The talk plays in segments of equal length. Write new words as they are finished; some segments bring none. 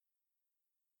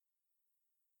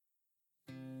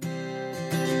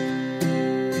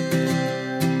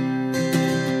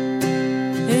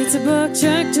It's a book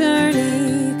truck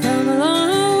journey, come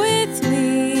along with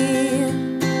me.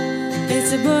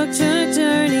 It's a book truck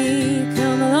journey,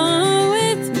 come along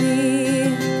with me.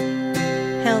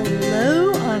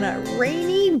 Hello on a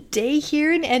rainy day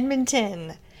here in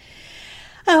Edmonton.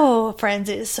 Oh, friends,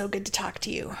 it is so good to talk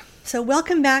to you. So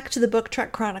welcome back to the Book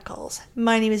Truck Chronicles.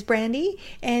 My name is Brandy,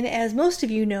 and as most of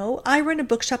you know, I run a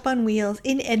bookshop on wheels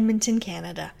in Edmonton,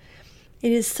 Canada.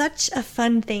 It is such a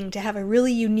fun thing to have a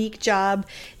really unique job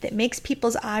that makes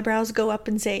people's eyebrows go up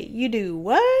and say, "You do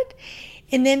what?"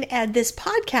 And then add this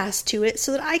podcast to it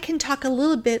so that I can talk a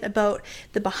little bit about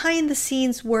the behind the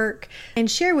scenes work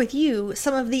and share with you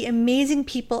some of the amazing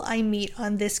people I meet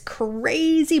on this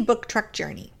crazy book truck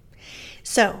journey.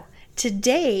 So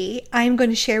today I'm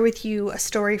going to share with you a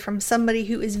story from somebody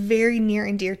who is very near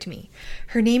and dear to me.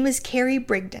 Her name is Kerri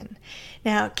Brigden.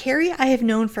 Now, Kerri I have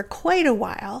known for quite a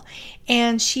while,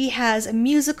 and she has a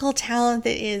musical talent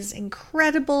that is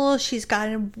incredible. She's got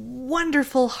a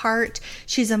wonderful heart.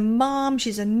 She's a mom,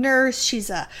 she's a nurse,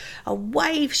 she's a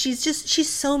wife. She's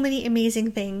so many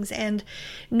amazing things, and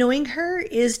knowing her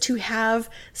is to have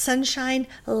sunshine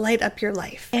light up your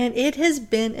life. And it has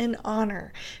been an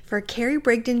honor for Kerri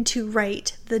Brigden to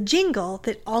write the jingle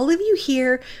that all of you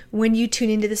hear when you tune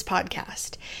into this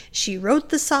podcast. She wrote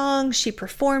the song, she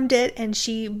performed it, and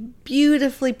she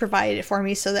beautifully provided it for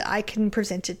me so that I can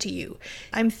present it to you.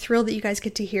 I'm thrilled that you guys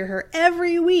get to hear her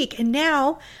every week, and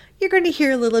now you're going to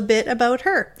hear a little bit about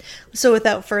her. So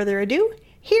without further ado,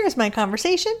 here's my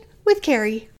conversation with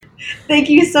Kerri. Thank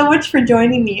you so much for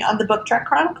joining me on the Book Truck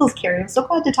Chronicles, Kerri. I'm so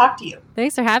glad to talk to you.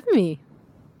 Thanks for having me.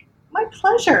 My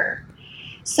pleasure.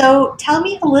 So tell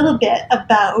me a little bit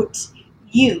about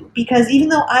you, because even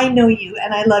though I know you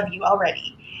and I love you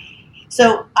already,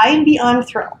 so I am beyond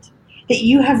thrilled that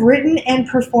you have written and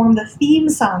performed the theme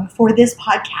song for this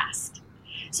podcast.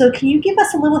 So can you give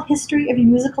us a little history of your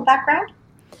musical background?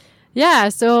 Yeah,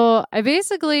 so I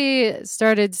basically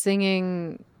started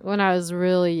singing when I was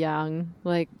really young,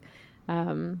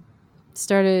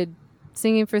 started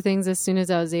singing for things as soon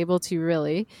as I was able to,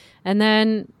 really. And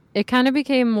then it kind of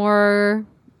became a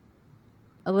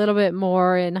little bit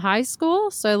more in high school.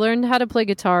 So I learned how to play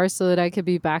guitar so that I could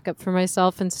be backup for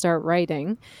myself and start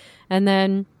writing. And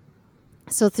then,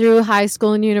 so through high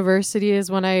school and university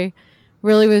is when I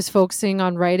really was focusing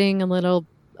on writing a little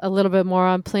bit more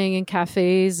on playing in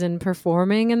cafes and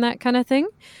performing and that kind of thing.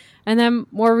 And then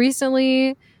more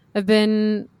recently, I've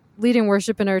been leading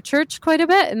worship in our church quite a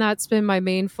bit, and that's been my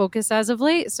main focus as of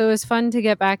late. So it was fun to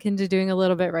get back into doing a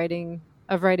little bit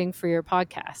of writing for your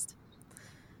podcast.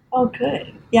 Oh,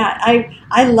 good. Yeah,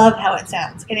 I love how it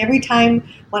sounds. And every time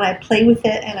when I play with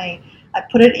it and I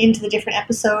put it into the different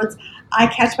episodes, I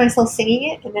catch myself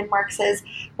singing it. And then Mark says,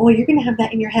 "Boy, you're going to have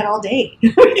that in your head all day."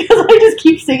 Because I just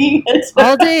keep singing it.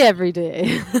 All day, every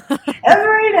day.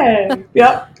 Every day.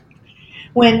 Yep.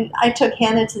 When I took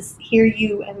Hannah to hear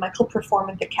you and Michael perform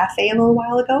at the cafe a little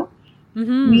while ago,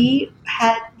 we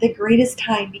had the greatest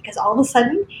time because all of a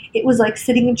sudden it was like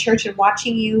sitting in church and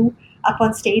watching you up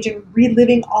on stage and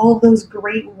reliving all of those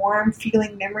great warm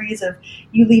feeling memories of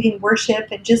you leading worship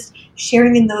and just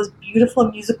sharing in those beautiful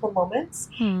musical moments.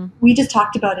 We just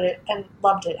talked about it and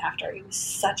loved it after. It was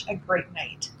such a great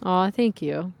night. Oh, thank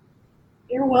you.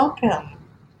 You're welcome.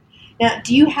 Now,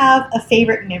 do you have a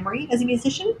favorite memory as a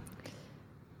musician?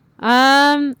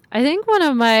 I think one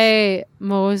of my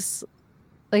most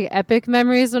epic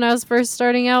memories when I was first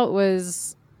starting out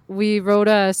was we wrote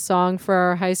a song for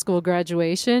our high school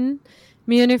graduation,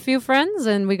 me and a few friends,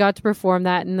 and we got to perform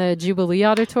that in the Jubilee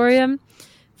Auditorium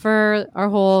for our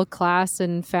whole class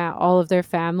and all of their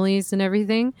families and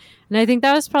everything. And I think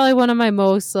that was probably one of my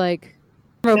most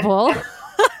memorable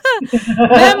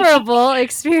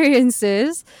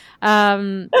experiences,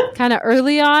 kind of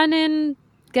early on in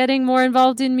getting more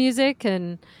involved in music.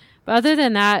 But other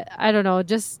than that, I don't know,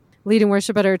 just leading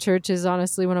worship at our church is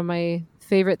honestly one of my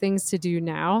favorite things to do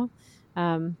now.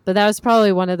 But that was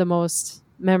probably one of the most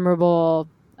memorable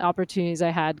opportunities I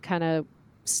had kind of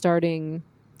starting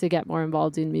to get more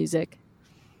involved in music.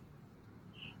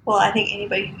 Well, I think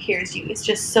anybody who hears you is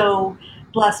just so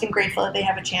blessed and grateful that they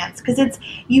have a chance, because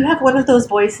you have one of those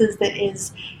voices that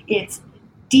it's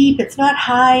deep, it's not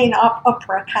high and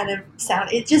opera kind of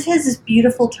sound. It just has this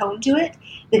beautiful tone to it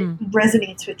that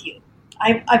resonates with you.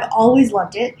 I've always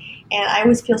loved it, and I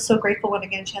always feel so grateful when I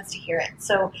get a chance to hear it.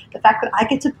 So the fact that I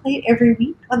get to play it every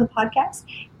week on the podcast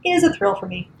is a thrill for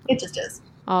me. It just is.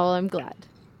 Oh, I'm glad.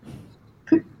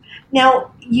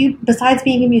 Now, you, besides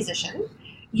being a musician,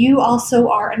 you also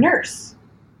are a nurse.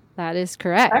 That is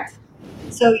correct?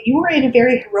 So you are in a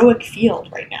very heroic field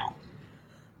right now.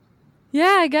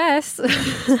 Yeah, I guess.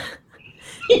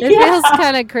 It feels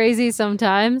kind of crazy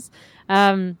sometimes.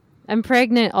 I'm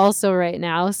pregnant also right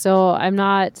now, so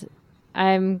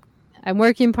I'm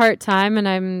working part-time, and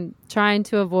I'm trying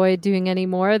to avoid doing any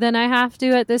more than I have to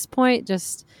at this point,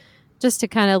 just to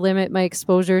kind of limit my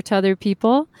exposure to other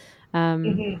people.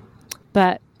 Mm-hmm.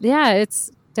 But yeah,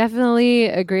 it's definitely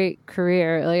a great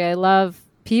career. Like, I love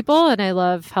people and I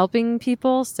love helping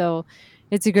people, so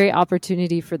it's a great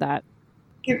opportunity for that.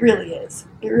 It really is.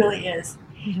 It really is.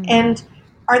 Mhm. And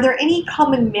are there any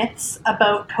common myths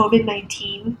about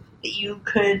COVID-19 that you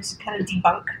could kind of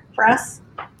debunk for us?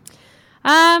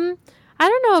 I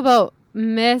don't know about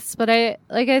myths, but I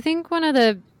think one of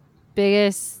the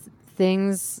biggest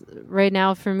things right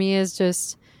now for me is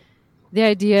just the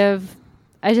idea of,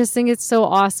 I just think it's so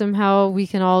awesome how we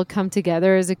can all come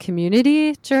together as a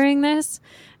community during this.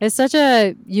 It's such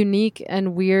a unique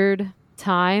and weird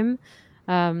time.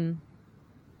 Um,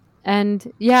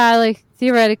 and yeah, like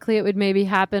theoretically it would maybe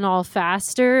happen all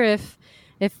faster if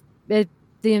it,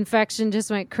 the infection just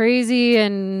went crazy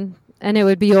and it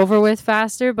would be over with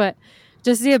faster, but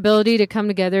just the ability to come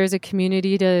together as a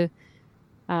community to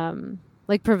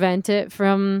like prevent it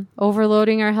from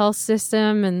overloading our health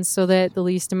system, and so that the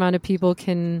least amount of people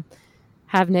can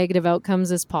have negative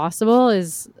outcomes as possible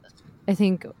is, I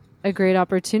think, a great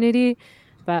opportunity.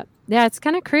 But yeah, it's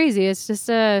kind of crazy. It's just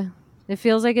it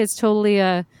feels like it's totally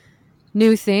a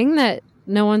new thing that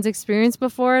no one's experienced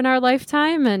before in our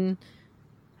lifetime. And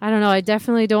I don't know, I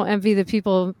definitely don't envy the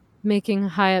people making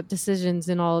high up decisions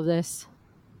in all of this.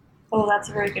 Oh, that's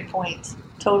a very good point.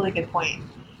 Totally good point.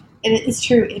 And it's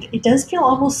true. It does feel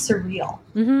almost surreal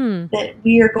Mhm. that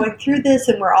we are going through this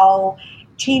and we're all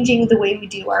changing the way we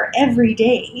do our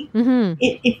everyday. Mhm.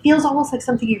 It feels almost like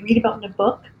something you read about in a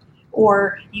book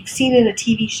or you've seen in a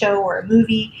TV show or a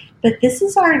movie, but this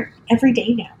is our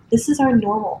everyday now. This is our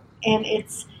normal. And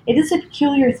it is a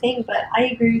peculiar thing, but I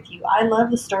agree with you. I love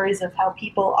the stories of how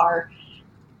people are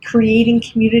creating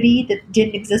community that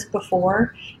didn't exist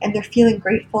before, and they're feeling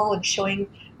grateful and showing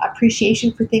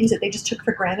appreciation for things that they just took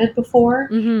for granted before.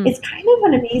 Mhm. It's kind of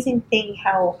an amazing thing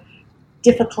how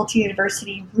difficulty and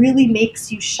adversity really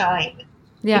makes you shine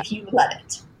Yeah. if you let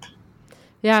it.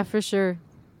 Yeah, for sure.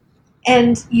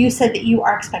 And you said that you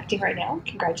are expecting right now.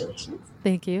 Congratulations.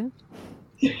 Thank you.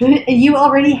 And you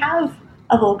already have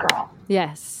a little girl.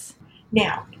 Yes.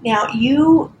 Now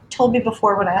you told me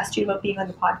before when I asked you about being on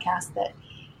the podcast that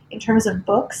in terms of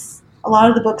books, a lot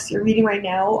of the books you're reading right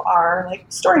now are like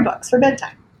storybooks for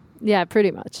bedtime. Yeah,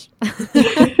 pretty much.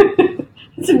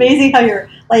 It's amazing how your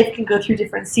life can go through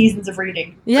different seasons of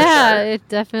reading. Yeah, For it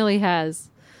definitely has.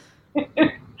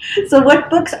 sure. So, what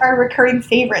books are recurring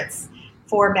favorites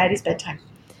for Maddie's bedtime?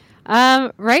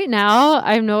 Right now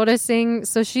I'm noticing,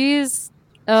 so she's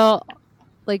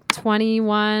like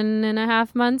 21 and a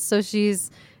half months. So she's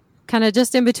kind of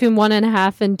just in between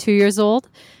 1.5 and 2 years old.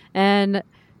 And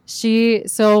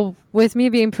so with me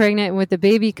being pregnant and with the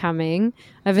baby coming,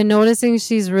 I've been noticing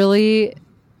she's really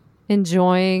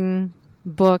enjoying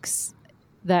books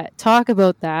that talk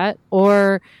about that,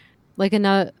 or like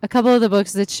a couple of the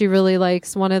books that she really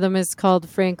likes. One of them is called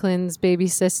Franklin's Baby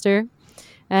Sister,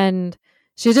 and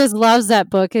she just loves that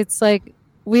book. It's like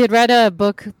we had read a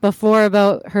book before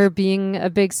about her being a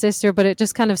big sister, but it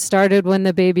just kind of started when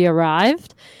the baby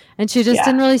arrived, and she just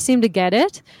didn't Yeah. really seem to get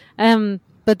it.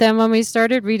 But then when we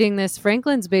started reading this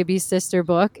Franklin's Baby Sister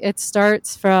book, it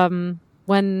starts from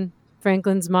when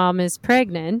Franklin's mom is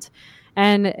pregnant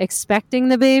and expecting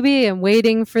the baby and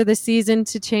waiting for the season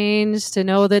to change to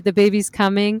know that the baby's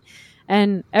coming.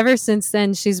 And ever since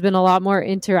then, she's been a lot more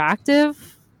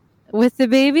interactive with the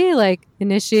baby, like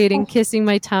initiating Oh, kissing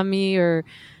my tummy or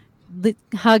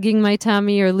hugging my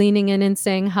tummy or leaning in and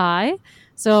saying hi.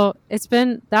 So that's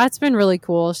been really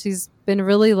cool. She's been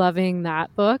really loving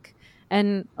that book,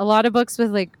 and a lot of books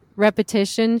with like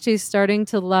repetition. She's starting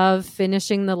to love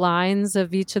finishing the lines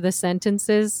of each of the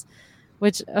sentences,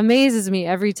 which amazes me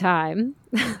every time.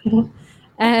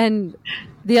 And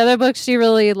the other book she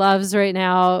really loves right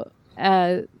now,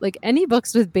 like any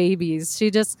books with babies.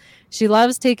 She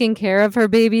loves taking care of her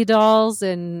baby dolls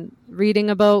and reading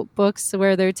about books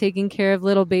where they're taking care of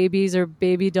little babies or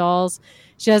baby dolls.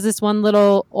 She has this one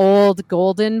little old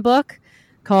golden book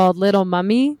called Little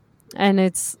Mummy, and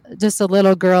it's just a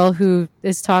little girl who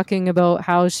is talking about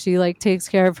how she like takes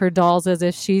care of her dolls as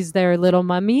if she's their little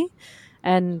mummy.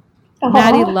 And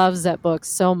Maddie oh. loves that book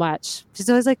so much. She's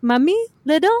always like, "Mummy,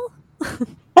 little."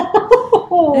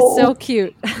 It's so Oh.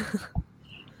 cute.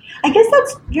 I guess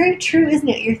that's very true, isn't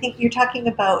it? You're talking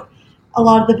about a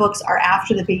lot of the books are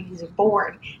after the babies are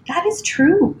born. That is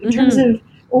true in terms Hmm. of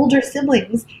older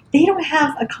siblings, they don't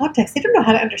have a context. They don't know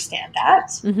how to understand that.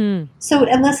 Mm-hmm. So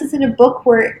unless it's in a book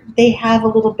where they have a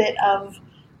little bit of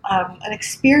an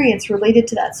experience related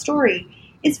to that story,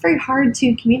 it's very hard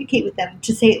to communicate with them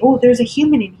to say, oh, there's a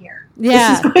human in here. Yeah.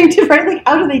 This is going to, right? Like,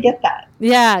 how do they get that?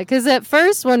 Yeah, because at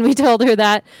first when we told her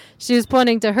that, she was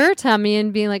pointing to her tummy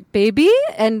and being like, baby,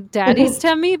 and daddy's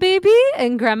tummy, baby,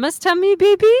 and grandma's tummy,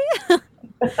 baby.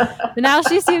 But now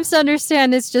she seems to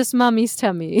understand it's just mommy's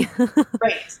tummy.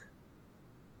 Right.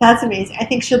 That's amazing. I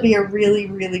think she'll be a really,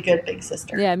 really good big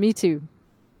sister. Yeah, me too.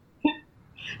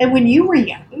 And when you were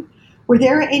young, were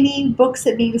there any books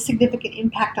that made a significant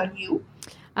impact on you?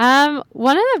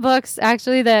 One of the books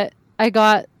actually that I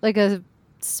got like a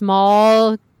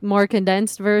small, more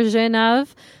condensed version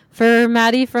of for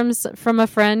Maddie from a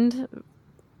friend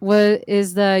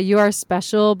is the You Are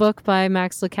Special book by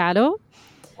Max Lucado.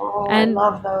 Oh, and I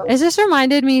love those. It just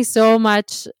reminded me so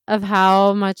much of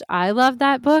how much I love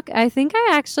that book. I think I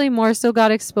actually more so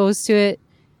got exposed to it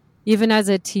even as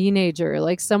a teenager.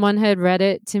 Like someone had read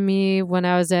it to me when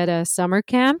I was at a summer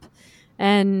camp,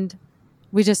 and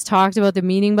we just talked about the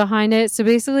meaning behind it. So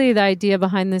basically the idea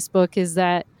behind this book is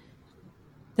that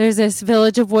there's this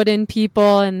village of wooden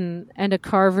people and a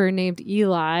carver named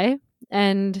Eli.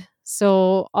 And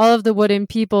so all of the wooden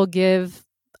people give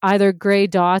either gray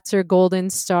dots or golden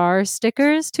star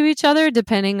stickers to each other,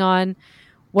 depending on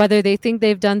whether they think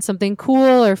they've done something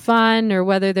cool or fun, or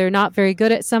whether they're not very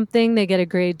good at something, they get a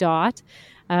gray dot.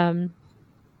 And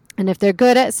if they're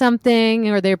good at something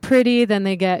or they're pretty, then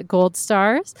they get gold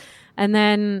stars. And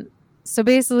then, so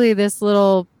basically this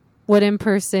little wooden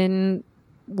person,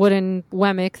 wooden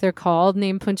Wemmick they're called,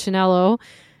 named Punchinello,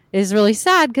 is really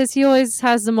sad because he always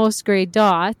has the most gray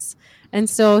dots. And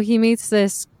so he meets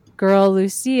this girl,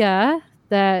 Lucia,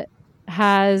 that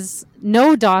has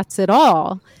no dots at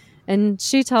all. And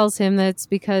she tells him that it's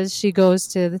because she goes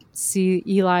to see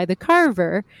Eli the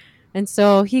carver. And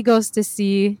so he goes to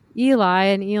see Eli,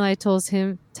 and Eli tells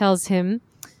him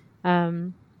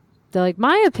that, like,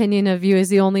 my opinion of you is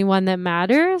the only one that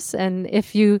matters. And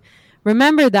if you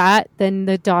remember that, then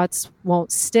the dots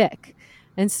won't stick.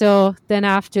 And so then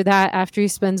after that, after he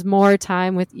spends more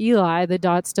time with Eli, the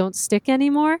dots don't stick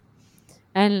anymore.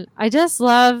 And I just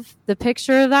love the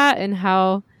picture of that, and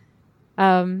how,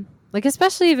 like,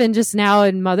 especially even just now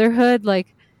in motherhood,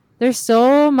 like, there's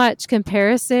so much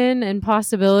comparison and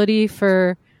possibility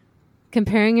for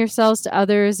comparing yourselves to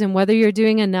others and whether you're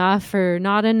doing enough or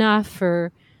not enough.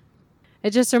 Or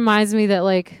it just reminds me that,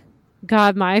 like,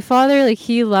 God, my Father, like,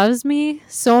 he loves me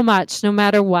so much no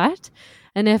matter what.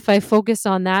 And if I focus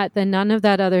on that, then none of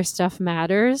that other stuff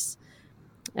matters.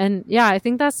 And yeah, I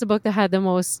think that's the book that had the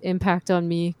most impact on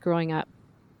me growing up.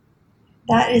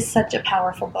 That is such a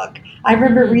powerful book. I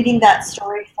remember reading that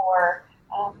story for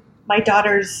my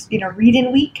daughter's,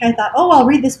 read-in week. I thought, oh, I'll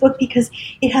read this book because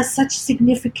it has such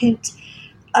significant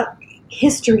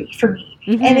history for me.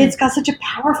 Mm-hmm. And it's got such a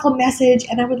powerful message,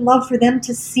 and I would love for them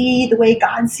to see the way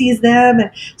God sees them.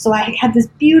 And so I had this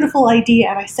beautiful idea,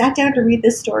 and I sat down to read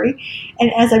this story.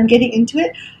 And as I'm getting into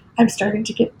it, I'm starting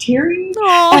to get teary.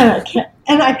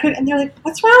 And they're like,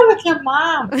 what's wrong with your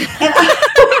mom? And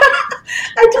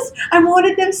I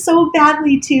wanted them so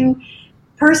badly to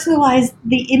personalize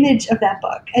the image of that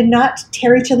book and not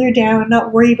tear each other down,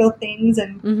 not worry about things.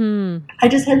 And I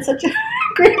just had such a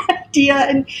great idea,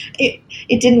 and it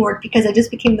didn't work because I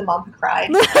just became the mom who cried.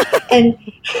 and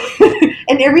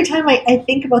every time I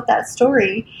think about that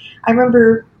story, I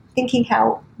remember thinking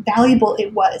how valuable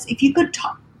it was. If you could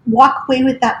walk away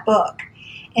with that book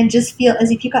and just feel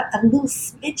as if you got a little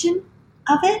smidgen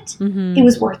of it, it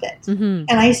was worth it.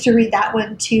 And I used to read that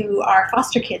one to our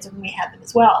foster kids when we had them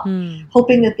as well,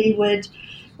 hoping that they would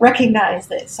recognize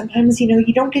that sometimes,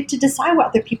 you don't get to decide what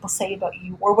other people say about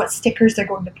you or what stickers they're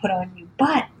going to put on you,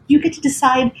 but you get to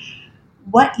decide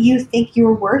what you think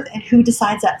you're worth and who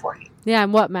decides that for you. Yeah,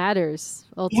 and what matters,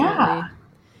 ultimately.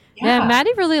 Yeah,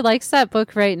 Maddie really likes that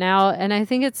book right now, and I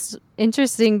think it's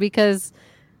interesting because,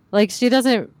 like, she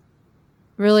doesn't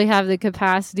really have the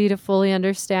capacity to fully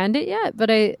understand it yet, but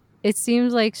it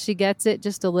seems like she gets it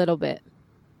just a little bit.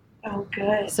 Oh,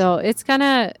 good. So it's kind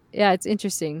of, it's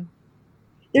interesting.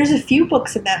 There's a few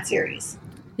books in that series.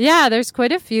 Yeah, there's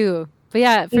quite a few. But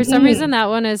yeah, for some reason that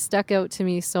one has stuck out to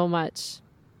me so much.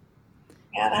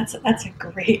 Yeah, that's a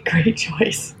great, great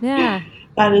choice. Yeah.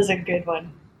 That is a good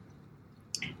one.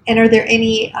 And are there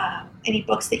any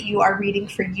books that you are reading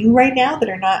for you right now that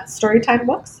are not storytime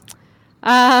books?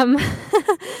 To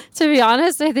be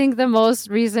honest, I think the most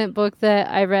recent book that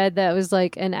I read that was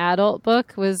like an adult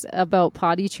book was about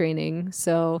potty training.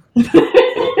 So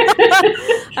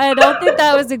I don't think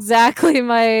that was exactly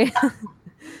my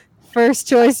first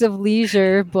choice of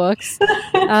leisure books.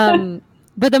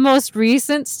 But the most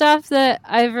recent stuff that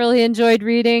I've really enjoyed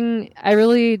reading, I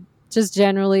really just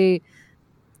generally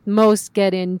most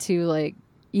get into like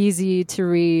easy to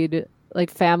read,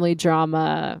 like family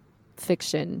drama,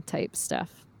 fiction type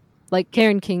stuff. Like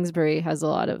Karen Kingsbury has a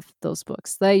lot of those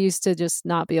books that I used to just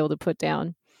not be able to put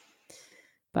down.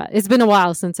 But it's been a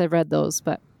while since I've read those.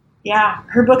 But yeah,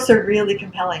 her books are really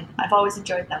compelling. I've always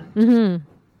enjoyed them. mm-hmm.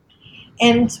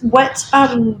 And what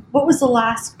was the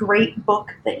last great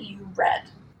book that you read?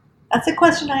 That's a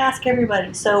question I ask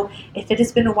everybody. So if it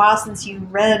has been a while since you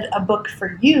read a book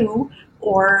for you,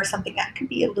 or something that could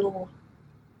be a little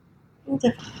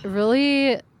different.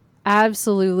 Really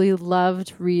absolutely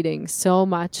loved reading so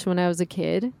much when I was a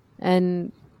kid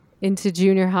and into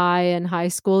junior high and high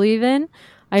school even.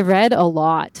 I read a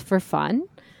lot for fun.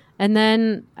 And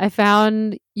then I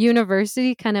found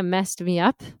university kind of messed me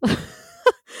up.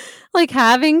 Like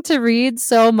having to read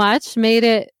so much made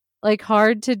it like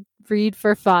hard to read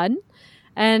for fun.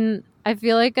 And I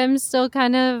feel like I'm still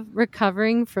kind of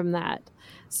recovering from that.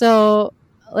 So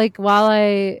like while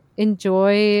I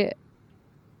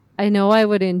know I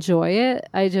would enjoy it,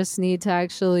 I just need to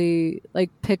actually like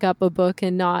pick up a book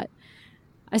and not.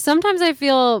 Sometimes I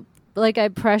feel like I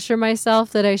pressure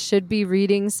myself that I should be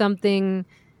reading something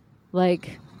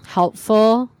like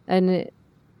helpful and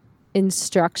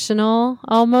instructional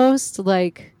almost,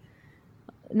 like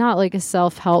not like a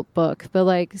self-help book, but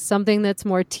like something that's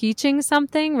more teaching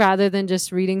something rather than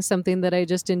just reading something that I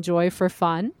just enjoy for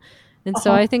fun. And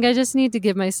so I think I just need to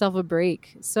give myself a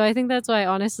break. So I think that's why I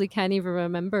honestly can't even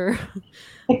remember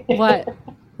what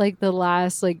like the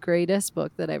last like greatest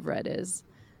book that I've read is.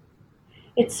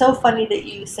 It's so funny that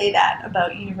you say that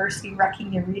about university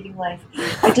wrecking your reading life.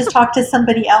 I just talked to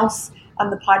somebody else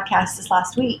on the podcast this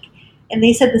last week, and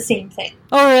they said the same thing.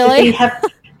 Oh, really? That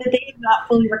they have not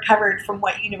fully recovered from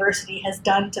what university has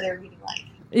done to their reading life.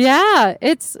 Yeah,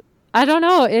 I don't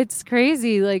know, it's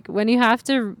crazy. Like when you have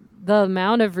to, the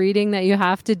amount of reading that you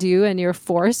have to do and you're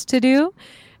forced to do,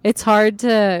 it's hard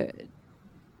to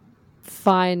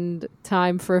find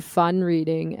time for fun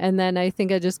reading. And then I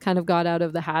think I just kind of got out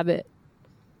of the habit.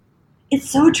 It's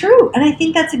so true. And I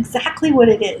think that's exactly what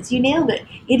it is. You nailed it.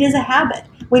 It is a habit.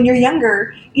 When you're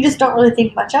younger, you just don't really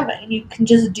think much of it and you can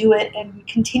just do it and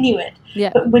continue it.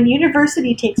 Yeah. But when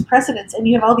university takes precedence and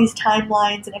you have all these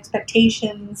timelines and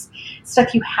expectations,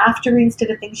 stuff you have to read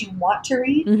instead of things you want to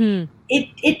read, mm-hmm.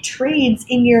 it trades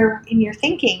in your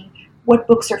thinking what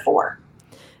books are for.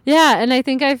 Yeah, and I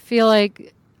think I feel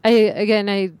like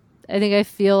I think I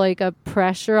feel like a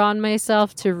pressure on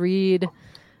myself to read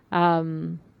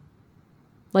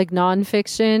like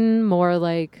nonfiction, more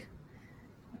like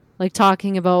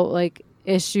talking about like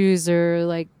issues or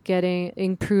like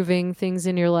improving things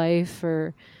in your life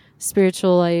or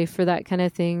spiritual life or that kind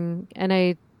of thing. And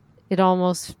I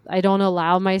don't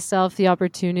allow myself the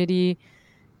opportunity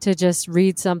to just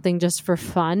read something just for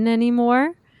fun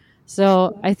anymore.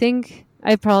 So I think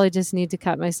I probably just need to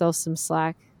cut myself some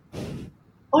slack.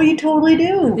 Oh, you totally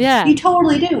do. Yeah. You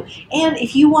totally do. And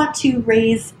if you want to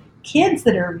raise kids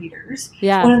that are readers,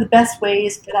 yeah. one of the best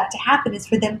ways for that to happen is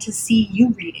for them to see you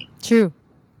reading. True.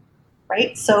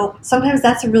 Right? So sometimes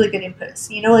that's a really good impetus.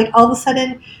 You know, like all of a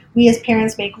sudden we as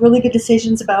parents make really good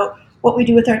decisions about what we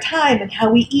do with our time and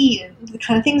how we eat and the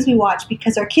kind of things we watch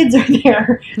because our kids are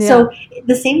there. Yeah. So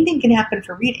the same thing can happen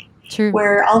for reading. True.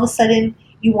 Where all of a sudden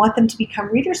you want them to become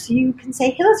readers so you can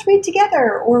say, hey, let's read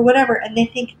together or whatever. And they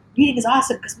think reading is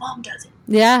awesome because mom does it.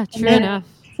 Yeah, true enough.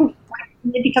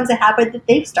 It becomes a habit that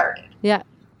they've started. Yeah.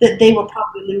 That they will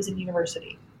probably lose in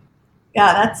university.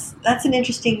 Yeah, that's an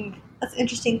interesting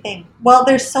thing. Well,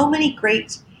 there's so many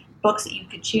great books that you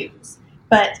could choose,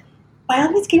 but by all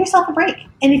means, give yourself a break.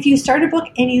 And if you start a book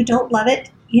and you don't love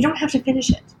it, you don't have to finish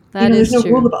it. There's no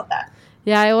rule about that.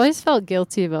 Yeah, I always felt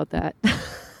guilty about that.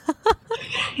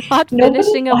 Not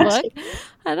finishing a book.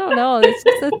 I don't know. It's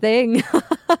just a thing.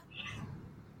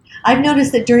 I've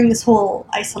noticed that during this whole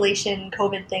isolation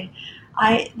COVID thing,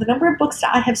 the number of books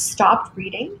that I have stopped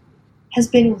reading has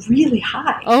been really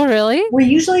high. Oh, really? Where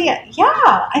usually,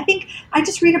 I think I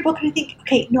just read a book and I think,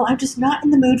 okay, no, I'm just not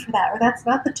in the mood for that, or that's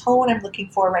not the tone I'm looking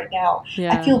for right now.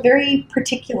 Yeah. I feel very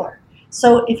particular.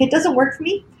 So if it doesn't work for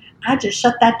me, I just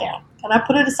shut that down and I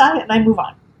put it aside and I move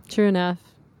on. True enough.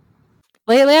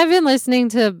 Lately, I've been listening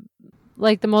to,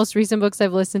 like, the most recent books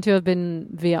I've listened to have been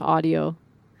via audio.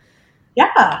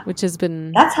 Yeah. Which has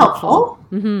been That's helpful.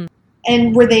 Mm-hmm.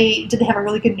 And did they have a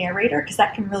really good narrator? Because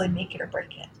that can really make it or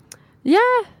break it.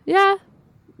 Yeah.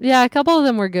 A couple of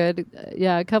them were good.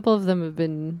 Yeah, a couple of them have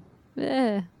been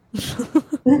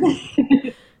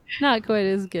not quite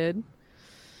as good.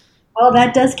 Well,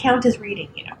 that does count as reading,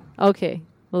 you know. Okay.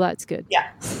 Well, that's good. Yeah,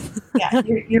 yeah,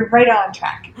 you're right on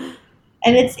track.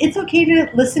 And it's okay to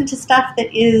listen to stuff that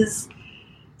is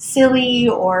silly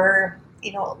or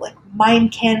like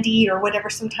mind candy or whatever.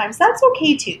 Sometimes that's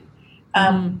okay too.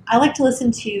 Mm-hmm. I like to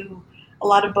listen to a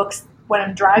lot of books when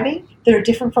I'm driving that are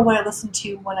different from what I listen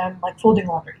to when I'm like folding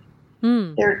laundry.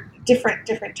 Hmm. They're different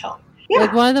tone. Like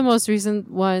Yeah. one of the most recent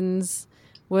ones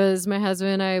was my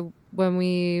husband and I, when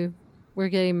we were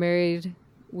getting married,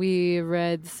 we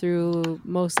read through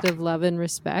most of Love and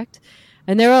Respect.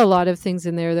 And there were a lot of things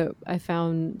in there that I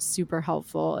found super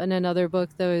helpful. And another book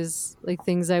that was like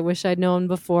things I wish I'd known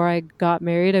before I got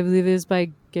married, I believe it was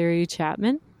by Gary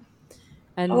Chapman.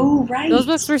 And Oh, those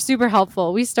books right. were super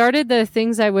helpful. We started the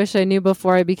things I wish I knew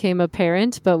before I became a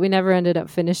parent, but we never ended up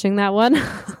finishing that one.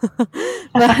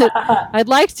 But I'd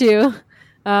like to.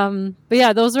 But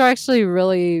yeah, those are actually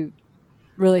really,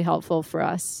 really helpful for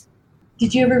us.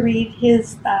 Did you ever read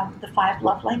his The Five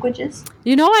Love Languages?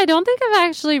 I don't think I've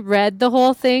actually read the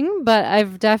whole thing, but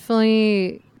I've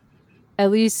definitely at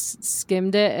least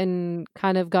skimmed it and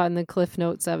kind of gotten the cliff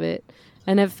notes of it,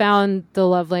 and have found the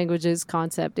love languages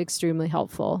concept extremely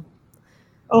helpful.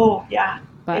 Oh, yeah, it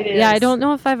But yeah, I is. don't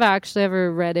know if I've actually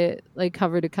ever read it like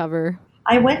cover to cover.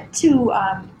 I went to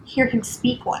hear him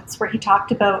speak once where he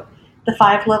talked about the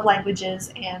five love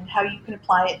languages and how you can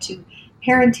apply it to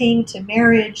parenting, to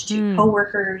marriage, to Hmm.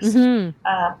 coworkers. Mm-hmm.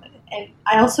 Um, and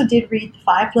I also did read the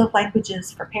five love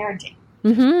languages for parenting,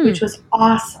 Mm-hmm. which was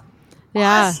awesome.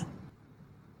 Yeah. Awesome.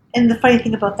 And the funny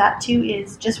thing about that, too,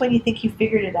 is just when you think you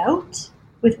figured it out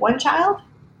with one child,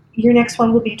 your next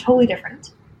one will be totally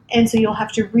different. And so you'll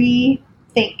have to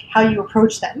rethink how you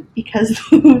approach them because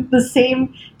the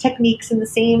same techniques and the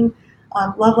same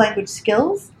love language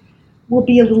skills will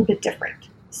be a little bit different.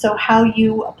 So how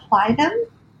you apply them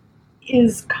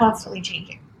is constantly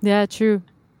changing. Yeah, true.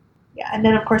 Yeah, and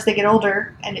then of course they get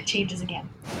older and it changes again.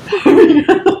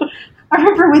 I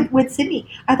remember with Sydney,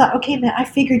 I thought, okay, man, I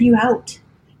figured you out.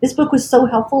 This book was so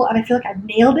helpful, and I feel like I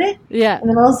nailed it. Yeah. And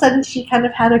then all of a sudden, she kind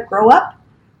of had to grow up,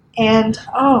 and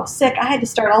oh, sick! I had to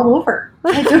start all over.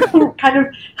 I had to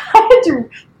I had to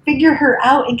figure her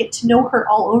out and get to know her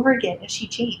all over again as she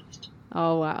changed.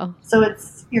 Oh, wow. So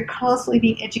you're constantly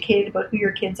being educated about who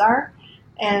your kids are,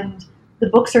 and the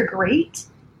books are great,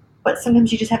 but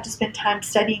sometimes you just have to spend time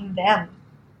studying them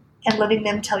and letting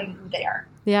them tell you who they are.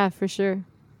 Yeah, for sure.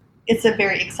 It's a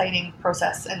very exciting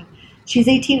process, and she's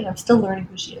 18 and I'm still learning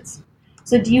who she is.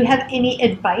 So do you have any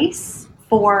advice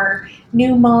for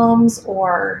new moms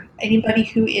or anybody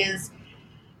who is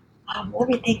let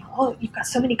me think. Oh, you've got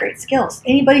so many great skills.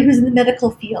 Anybody who's in the medical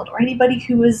field or anybody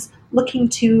who is looking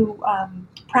to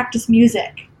practice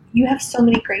music, you have so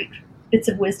many great bits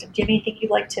of wisdom. Do you have anything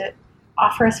you'd like to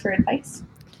offer us for advice?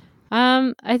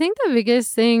 I think the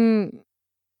biggest thing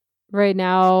right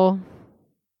now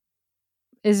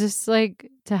is just like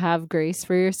to have grace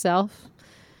for yourself.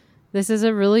 This is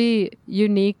a really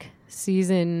unique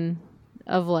season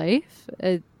of life,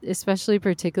 especially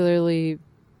particularly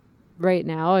right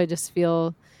now. I just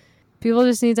feel people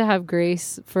just need to have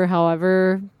grace for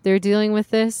however they're dealing with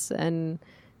this. And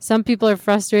some people are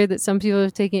frustrated that some people are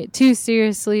taking it too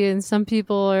seriously, and some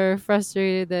people are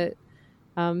frustrated that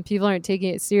people aren't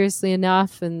taking it seriously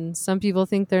enough, and some people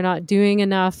think they're not doing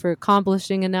enough or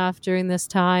accomplishing enough during this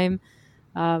time.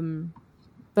 Um,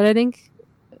 but I think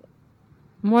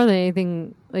more than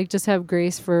anything, like just have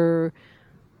grace for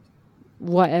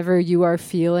whatever you are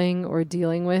feeling or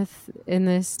dealing with in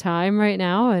this time right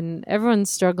now. And everyone's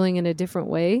struggling in a different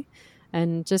way.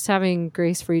 And just having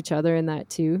grace for each other in that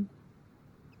too.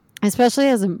 Especially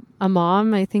as a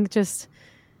mom, I think just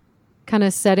kind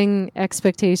of setting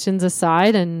expectations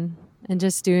aside and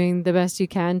just doing the best you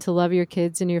can to love your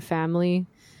kids and your family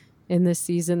in this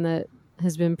season that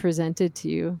has been presented to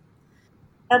you.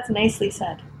 That's nicely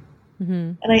said. Mm-hmm.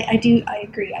 And I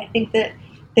agree. I think that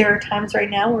there are times right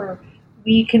now where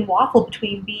we can waffle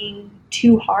between being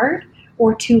too hard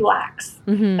or too lax.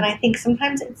 Mm-hmm. And I think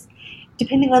sometimes it's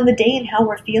depending on the day and how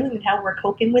we're feeling and how we're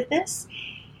coping with this,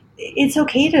 it's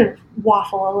okay to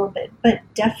waffle a little bit, but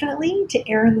definitely to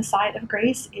err on the side of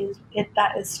grace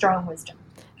that is strong wisdom.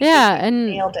 I think Yeah, you and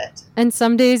nailed it. and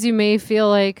some days you may feel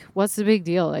like, what's the big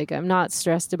deal? Like, I'm not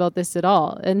stressed about this at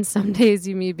all. And some days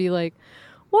you may be like,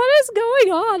 what is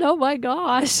going on? Oh my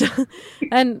gosh.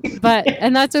 And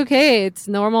that's okay. It's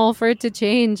normal for it to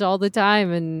change all the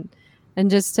time, and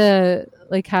just to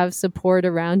like have support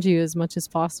around you as much as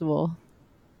possible.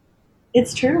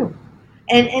 It's true.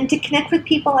 And to connect with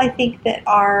people I think that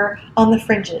are on the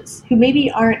fringes, who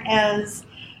maybe aren't as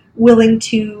willing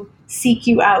to seek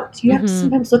you out. You have to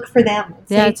sometimes look for them and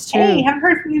say, it's true. hey, haven't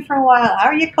heard from you for a while. How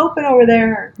are you coping over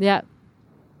there? Yeah.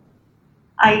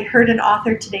 I heard an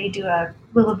author today do a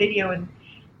little video, and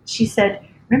she said,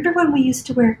 remember when we used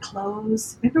to wear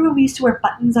clothes? Remember when we used to wear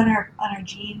buttons on our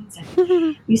jeans? And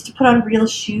we used to put on real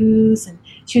shoes? And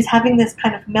she was having this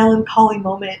kind of melancholy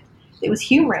moment that was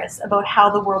humorous about how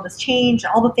the world has changed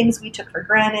and all the things we took for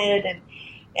granted.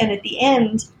 And at the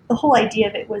end, the whole idea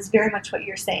of it was very much what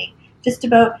you're saying. Just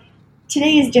about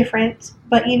today is different,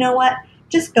 but you know what?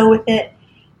 Just go with it.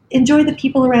 Enjoy the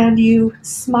people around you.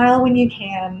 Smile when you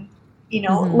can.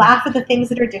 Laugh at the things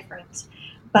that are different,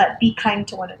 but be kind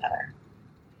to one another.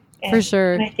 And, for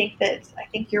sure. And I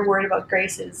think your word about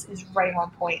grace is right on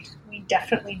point. We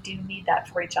definitely do need that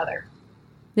for each other.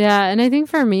 Yeah, and I think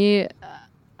for me,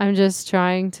 I'm just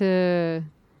trying to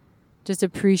just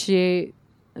appreciate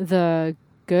the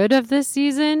good of this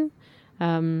season.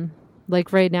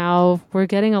 Like right now, we're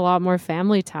getting a lot more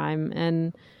family time,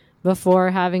 and before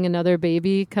having another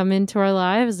baby come into our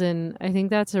lives, and I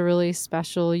think that's a really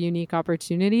special, unique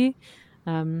opportunity.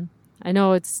 I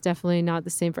know it's definitely not the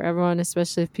same for everyone,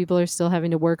 especially if people are still having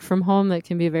to work from home. That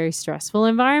can be a very stressful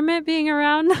environment, being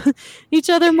around each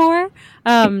other more.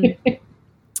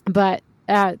 But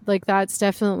like that's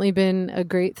definitely been a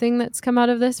great thing that's come out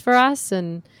of this for us.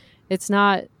 And it's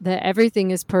not that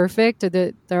everything is perfect or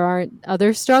that there aren't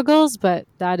other struggles, but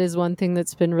that is one thing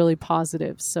that's been really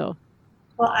positive. So.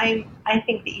 Well, I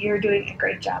think that you're doing a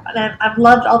great job. And I've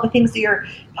loved all the things that you're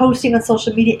posting on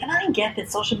social media. And I get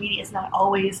that social media is not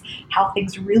always how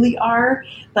things really are.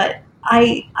 But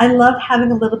I love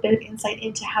having a little bit of insight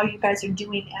into how you guys are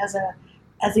doing as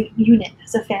a unit,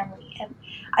 as a family. And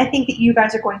I think that you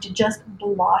guys are going to just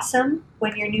blossom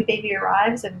when your new baby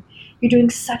arrives. And you're doing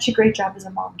such a great job as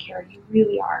a mom, Kerri. You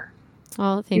really are.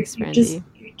 Oh, thanks, Brandy.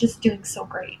 You're just doing so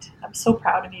great. I'm so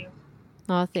proud of you.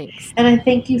 Oh, thanks. And I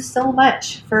thank you so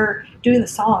much for doing the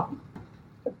song,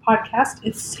 the podcast.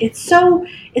 It's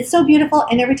so beautiful,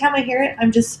 and every time I hear it,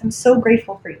 I'm so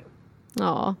grateful for you.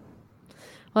 Oh,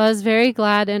 well, I was very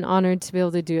glad and honored to be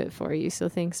able to do it for you. So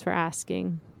thanks for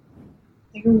asking.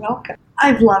 You're welcome.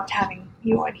 I've loved having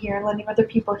you on here and letting other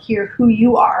people hear who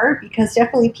you are, because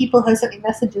definitely people have sent me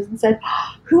messages and said,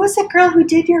 "Who was that girl who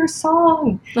did your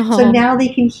song?" Oh. So now they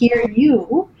can hear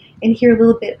you and hear a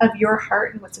little bit of your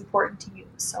heart and what's important to you.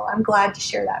 So I'm glad to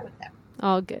share that with them.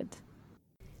 All good.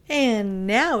 And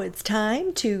now it's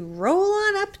time to roll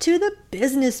on up to the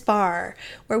business bar,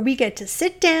 where we get to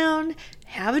sit down,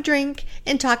 have a drink,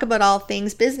 and talk about all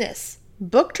things business.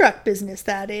 Book truck business,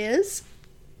 that is.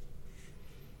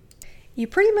 You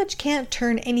pretty much can't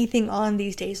turn anything on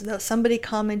these days without somebody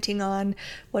commenting on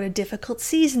what a difficult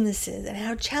season this is and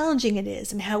how challenging it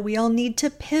is and how we all need to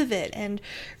pivot and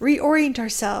reorient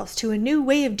ourselves to a new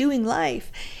way of doing life.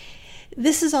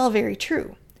 This is all very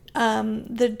true.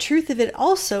 The truth of it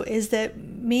also is that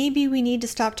maybe we need to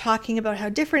stop talking about how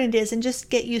different it is and just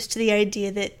get used to the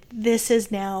idea that this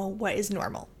is now what is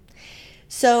normal.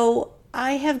 So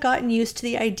I have gotten used to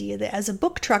the idea that as a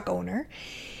book truck owner,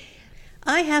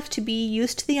 I have to be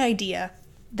used to the idea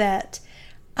that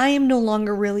I am no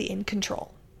longer really in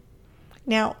control.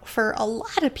 Now, for a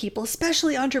lot of people,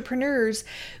 especially entrepreneurs,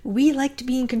 we like to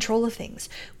be in control of things.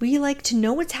 We like to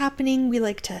know what's happening. We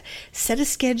like to set a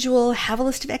schedule, have a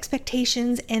list of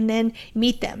expectations, and then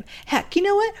meet them. Heck, you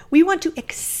know what? We want to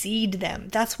exceed them.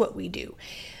 That's what we do.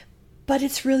 But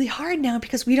it's really hard now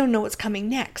because we don't know what's coming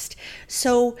next.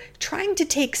 So trying to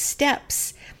take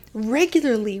steps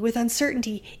regularly with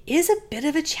uncertainty is a bit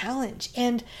of a challenge.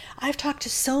 And I've talked to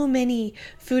so many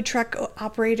food truck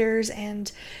operators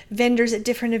and vendors at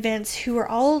different events who are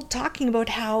all talking about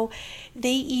how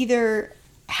they either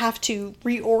have to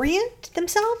reorient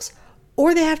themselves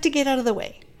or they have to get out of the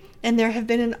way. And there have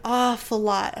been an awful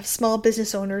lot of small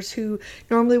business owners who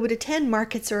normally would attend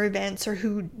markets or events or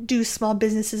who do small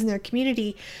businesses in their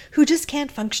community who just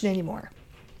can't function anymore.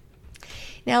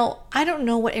 Now, I don't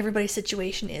know what everybody's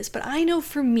situation is, but I know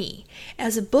for me,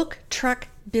 as a book truck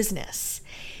business,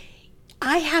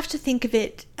 I have to think of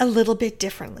it a little bit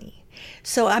differently.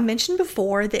 So I mentioned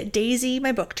before that Daisy,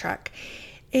 my book truck,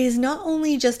 is not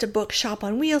only just a bookshop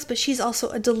on wheels, but she's also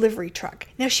a delivery truck.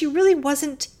 Now, she really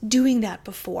wasn't doing that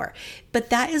before,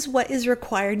 but that is what is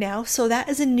required now. So that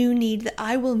is a new need that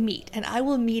I will meet, and I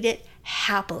will meet it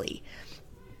happily.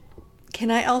 Can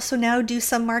I also now do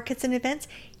some markets and events?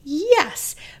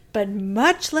 Yes, but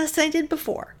much less than I did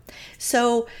before.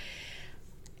 So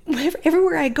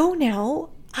everywhere I go now,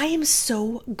 I am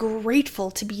so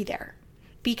grateful to be there,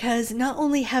 because not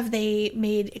only have they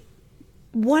made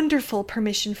wonderful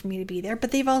permission for me to be there,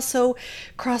 but they've also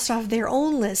crossed off their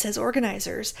own list as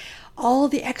organizers all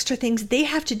the extra things they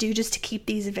have to do just to keep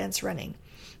these events running.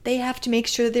 They have to make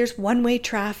sure there's one-way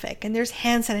traffic, and there's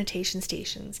hand sanitation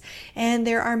stations, and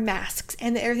there are masks,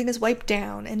 and that everything is wiped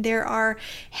down, and there are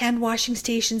hand washing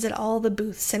stations at all the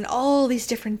booths, and all these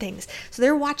different things. So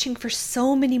they're watching for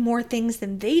so many more things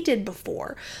than they did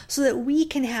before, so that we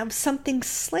can have something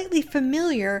slightly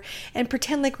familiar and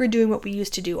pretend like we're doing what we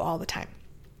used to do all the time.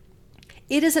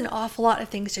 It is an awful lot of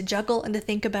things to juggle and to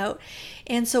think about.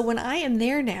 And so when I am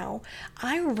there now,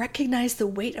 I recognize the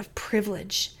weight of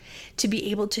privilege to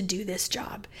be able to do this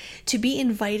job, to be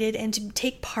invited and to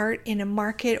take part in a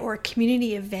market or a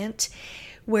community event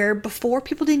where before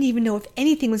people didn't even know if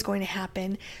anything was going to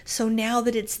happen. So now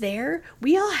that it's there,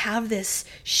 we all have this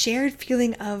shared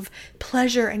feeling of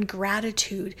pleasure and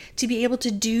gratitude to be able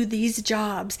to do these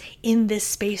jobs in this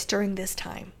space during this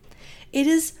time. It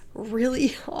is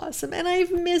really awesome, and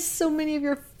I've missed so many of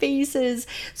your faces.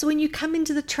 So when you come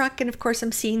into the truck, and of course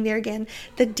I'm seeing there again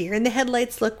the deer in the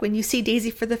headlights look when you see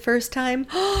Daisy for the first time.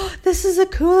 Oh, this is the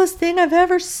coolest thing I've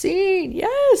ever seen.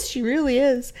 Yes, she really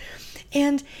is.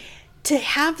 And to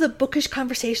have the bookish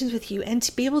conversations with you and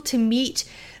to be able to meet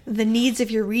the needs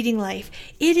of your reading life,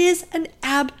 it is an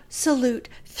absolute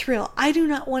thrill. I do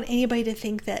not want anybody to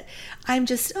think that I'm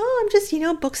just,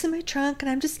 books in my trunk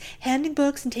and I'm just handing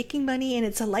books and taking money and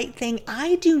it's a light thing.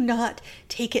 I do not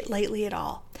take it lightly at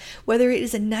all. Whether it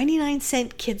is a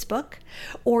 99-cent kids book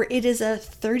or it is a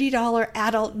 $30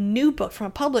 adult new book from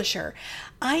a publisher,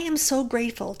 I am so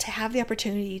grateful to have the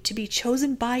opportunity to be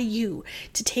chosen by you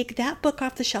to take that book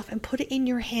off the shelf and put it in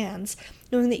your hands,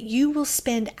 knowing that you will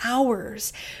spend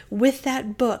hours with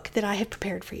that book that I have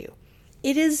prepared for you.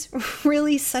 It is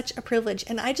really such a privilege.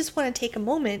 And I just want to take a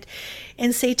moment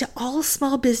and say to all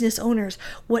small business owners,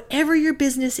 whatever your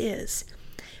business is,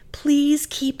 please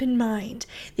keep in mind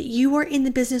that you are in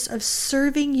the business of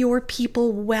serving your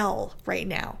people well right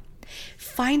now.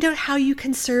 Find out how you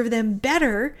can serve them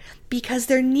better because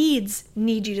their needs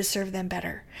need you to serve them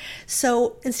better.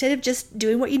 So instead of just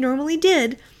doing what you normally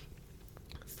did,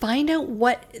 find out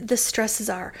what the stresses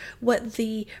are, what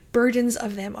the burdens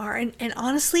of them are, and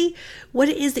honestly, what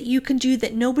it is that you can do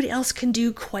that nobody else can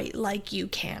do quite like you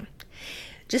can.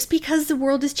 Just because the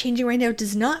world is changing right now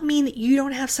does not mean that you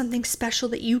don't have something special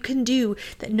that you can do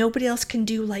that nobody else can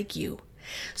do like you.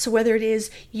 So whether it is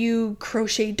you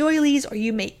crochet doilies, or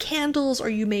you make candles, or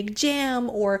you make jam,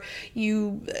 or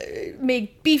you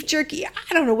make beef jerky,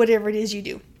 I don't know, whatever it is you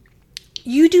do.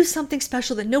 You do something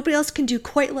special that nobody else can do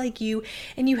quite like you,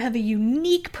 and you have a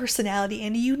unique personality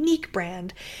and a unique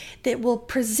brand that will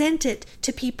present it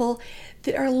to people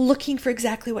that are looking for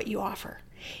exactly what you offer.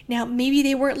 Now, maybe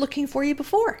they weren't looking for you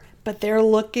before, but they're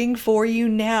looking for you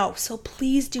now. So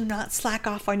please do not slack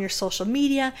off on your social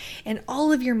media and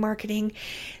all of your marketing.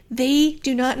 They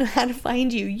do not know how to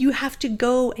find you. You have to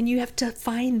go and you have to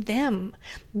find them.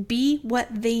 Be what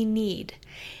they need.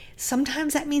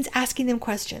 Sometimes that means asking them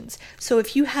questions. So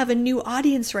if you have a new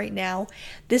audience right now,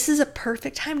 this is a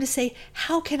perfect time to say,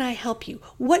 how can I help you?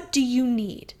 What do you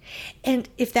need? And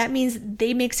if that means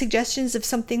they make suggestions of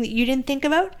something that you didn't think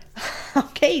about,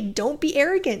 okay, don't be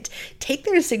arrogant. Take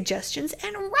their suggestions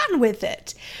and run with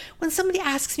it. When somebody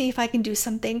asks me if I can do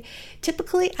something,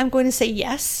 typically I'm going to say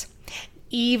yes,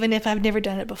 even if I've never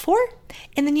done it before.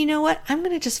 And then you know what? I'm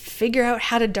going to just figure out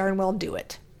how to darn well do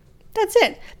it. That's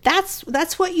it.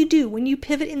 That's what you do. When you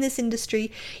pivot in this industry,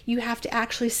 you have to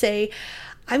actually say,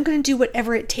 I'm going to do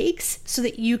whatever it takes so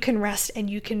that you can rest and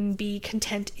you can be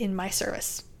content in my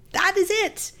service. That is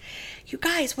it. You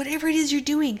guys, whatever it is you're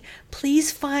doing,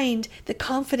 please find the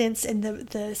confidence and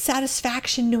the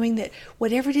satisfaction knowing that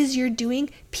whatever it is you're doing,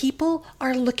 people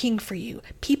are looking for you.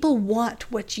 People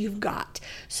want what you've got.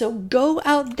 So go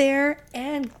out there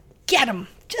and get them.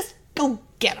 Just go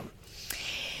get them.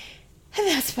 And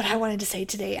that's what I wanted to say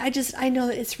today. I know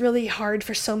that it's really hard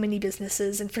for so many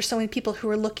businesses and for so many people who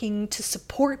are looking to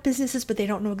support businesses, but they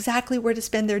don't know exactly where to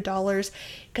spend their dollars.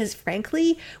 Because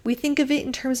frankly, we think of it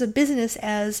in terms of business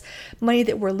as money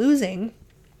that we're losing,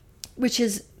 which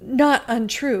is not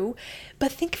untrue.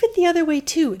 But think of it the other way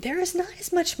too. There is not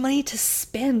as much money to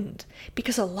spend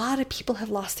because a lot of people have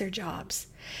lost their jobs.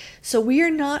 So we are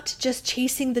not just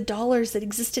chasing the dollars that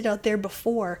existed out there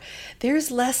before. There's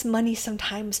less money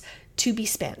sometimes to be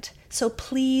spent. So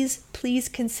please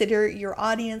consider your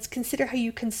audience, consider how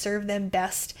you can serve them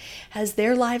best as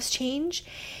their lives change,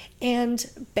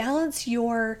 and balance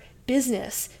your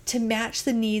business to match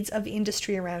the needs of the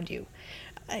industry around you.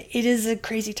 It is a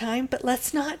crazy time, but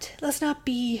let's not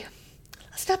be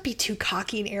Let's not be too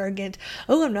cocky and arrogant.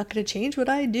 Oh, I'm not going to change what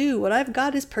I do. What I've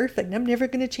got is perfect. I'm never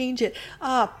going to change it.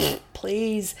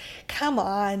 Please, come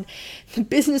on. The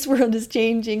business world is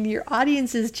changing. Your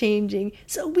audience is changing.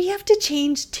 So we have to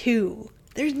change too.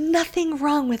 There's nothing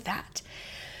wrong with that.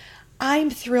 I'm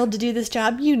thrilled to do this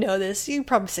job. You know this. You're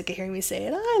probably sick of hearing me say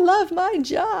it. I love my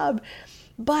job.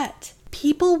 But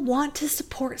people want to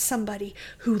support somebody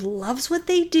who loves what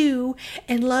they do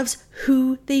and loves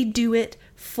who they do it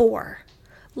for.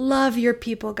 Love your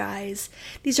people, guys.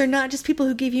 These are not just people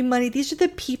who give you money. These are the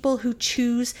people who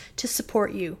choose to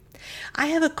support you. I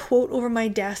have a quote over my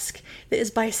desk that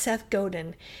is by Seth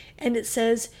Godin, and it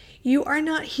says, "You are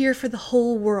not here for the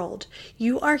whole world.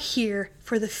 You are here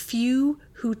for the few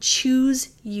who choose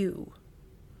you."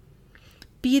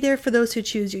 Be there for those who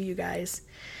choose you, you guys.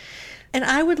 And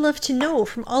I would love to know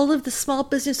from all of the small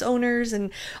business owners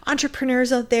and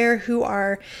entrepreneurs out there who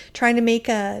are trying to make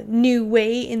a new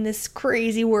way in this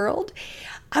crazy world.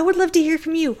 I would love to hear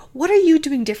from you. What are you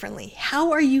doing differently? How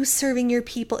are you serving your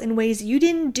people in ways you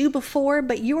didn't do before,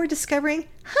 but you are discovering,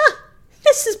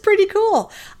 this is pretty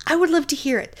cool. I would love to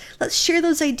hear it. Let's share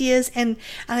those ideas and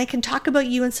I can talk about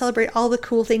you and celebrate all the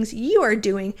cool things you are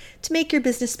doing to make your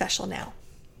business special now.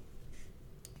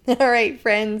 All right,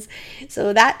 friends.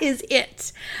 So that is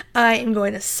it. I am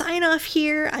going to sign off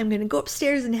here. I'm going to go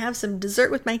upstairs and have some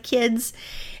dessert with my kids.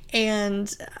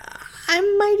 And I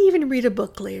might even read a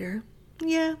book later.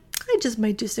 Yeah, I just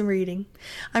might do some reading.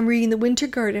 I'm reading The Winter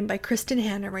Garden by Kristen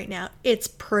Hanna right now. It's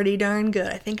pretty darn good.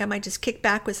 I think I might just kick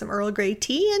back with some Earl Grey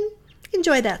tea and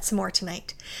enjoy that some more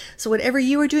tonight. So whatever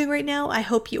you are doing right now, I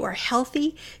hope you are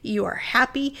healthy, you are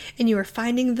happy, and you are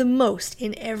finding the most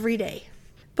in every day.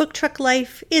 Book Truck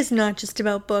Life is not just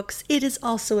about books, it is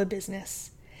also a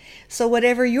business. So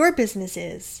whatever your business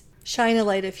is, shine a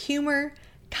light of humor,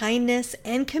 kindness,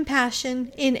 and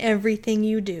compassion in everything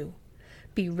you do.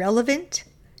 Be relevant,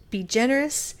 be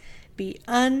generous, be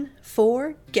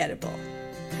unforgettable.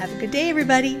 Have a good day,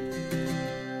 everybody.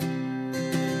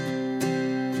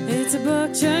 It's a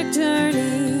book truck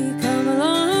journey, come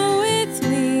along with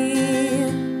me.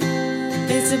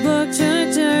 It's a book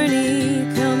truck journey.